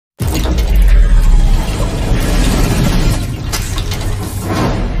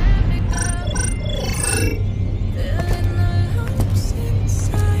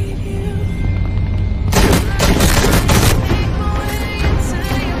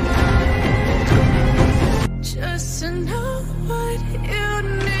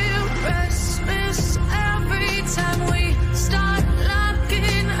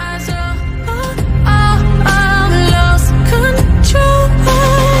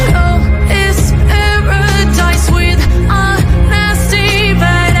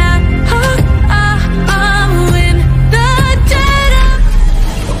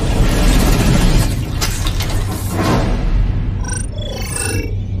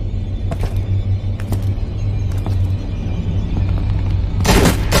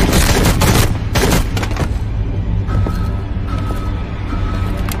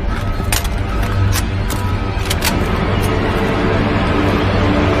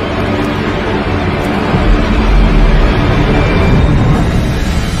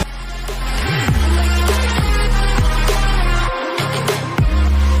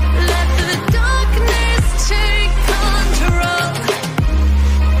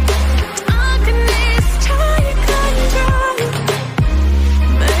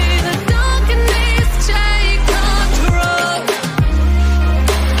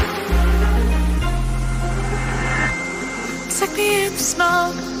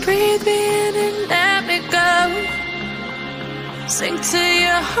smoke, breathe me in and let me go. Sink to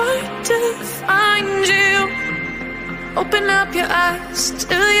your heart to find you. Open up your eyes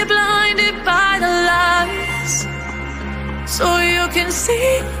till you're blinded by the lies, so you can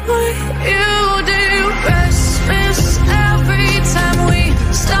see what you do. Restless every time we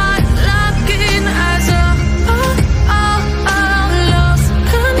start looking as a lost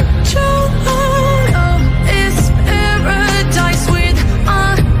control. Oh, it's paradise with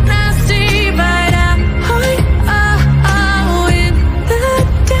honesty, but I'm in the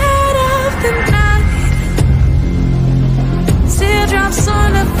dead of the night. Teardrops on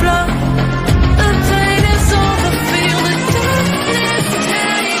the floor. The pain is over. Feel the darkness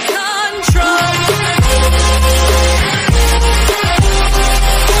take control.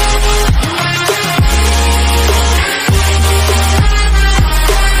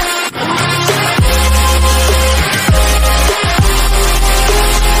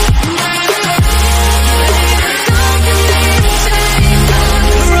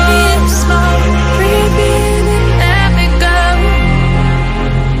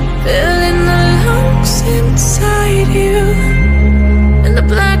 Inside you, and the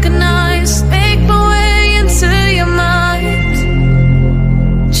blackened eyes make my way into your mind,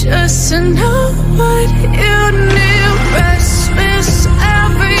 just to know what you knew. Restless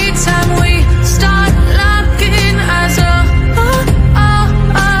every time we start looking as a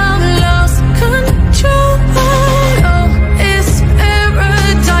lost control. Oh, it's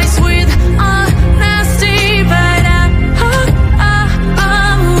paradise with honesty, but I'm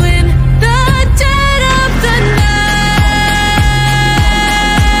in the dead of the night.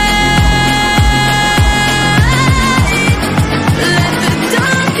 Let the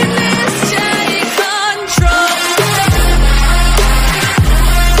darkness take control.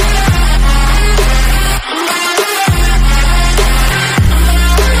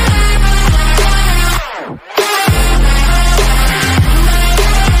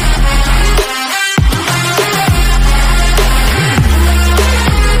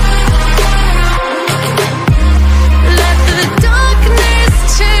 Let the darkness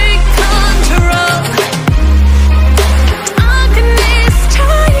take control. Darkness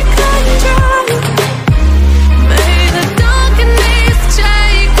take control. May the darkness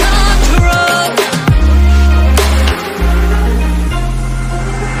take control.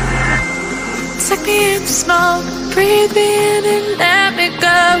 Take me in the smoke, breathe me in and let me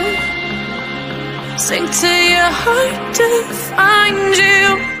go. Sink to your heart to find you.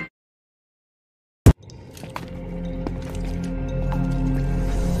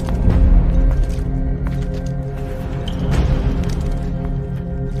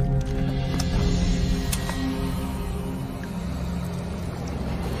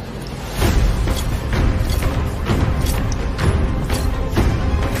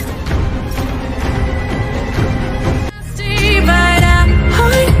 But I'm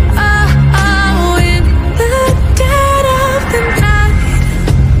in the dead of the night.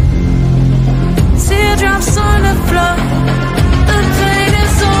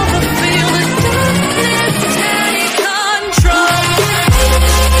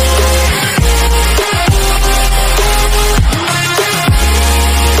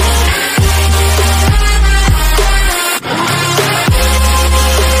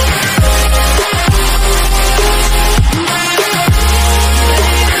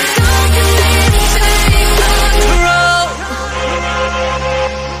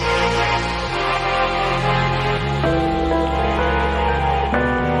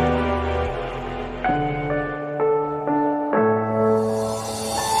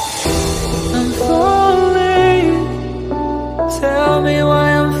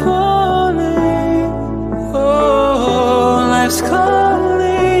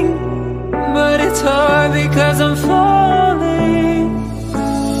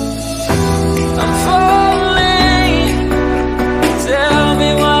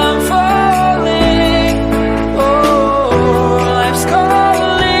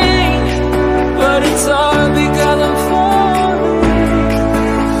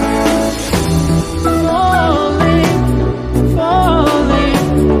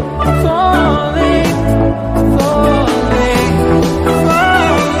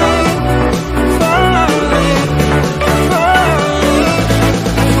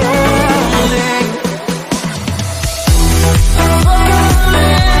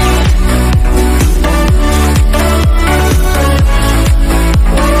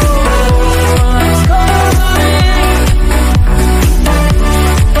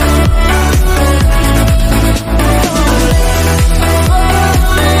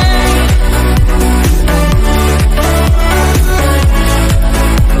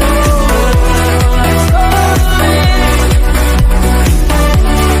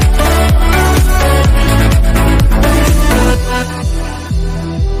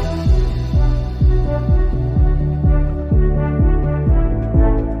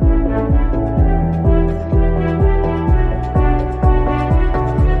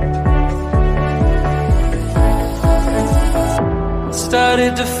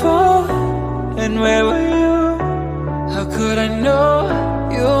 started to fall, and where were you? How could I know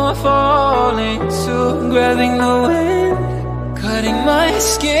you were falling too? Grabbing the wind, cutting my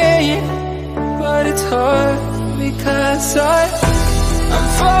skin, but it's hard because I'm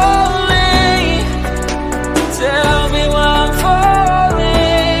falling. Tell me why I'm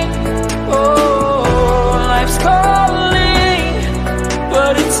falling. Oh, life's calling,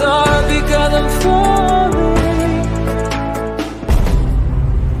 but it's hard because I'm falling.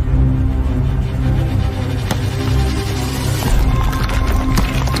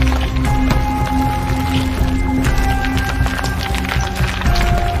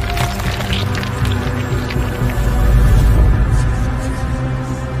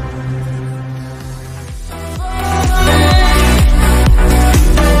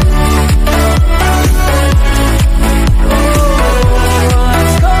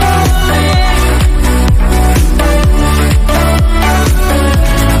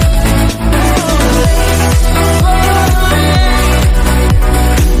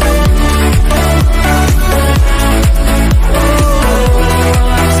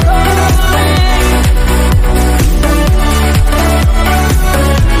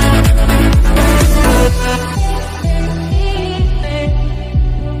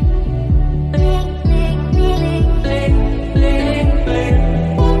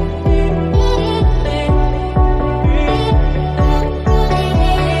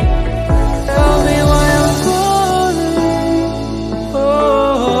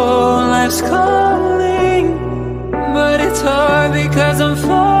 Because I'm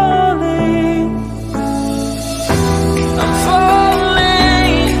falling, I'm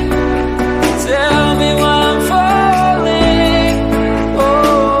falling. Tell me why I'm falling. Oh,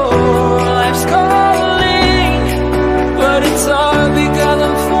 life's calling, but it's hard because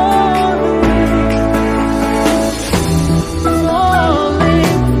I'm falling,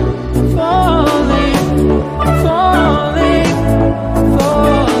 falling, falling, falling,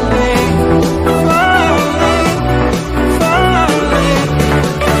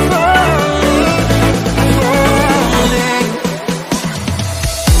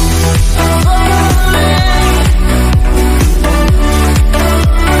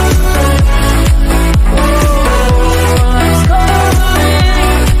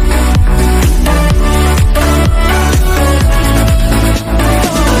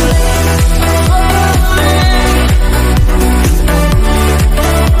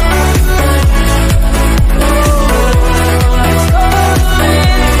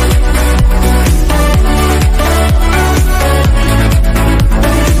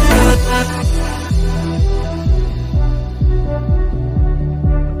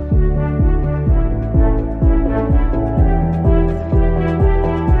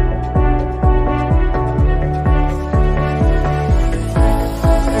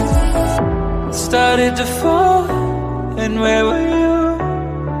 started to fall, and where were you?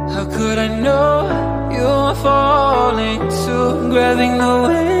 How could I know you were falling too? Grabbing the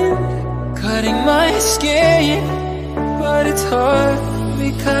wind, cutting my skin, but it's hard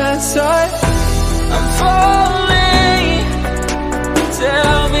because I'm falling.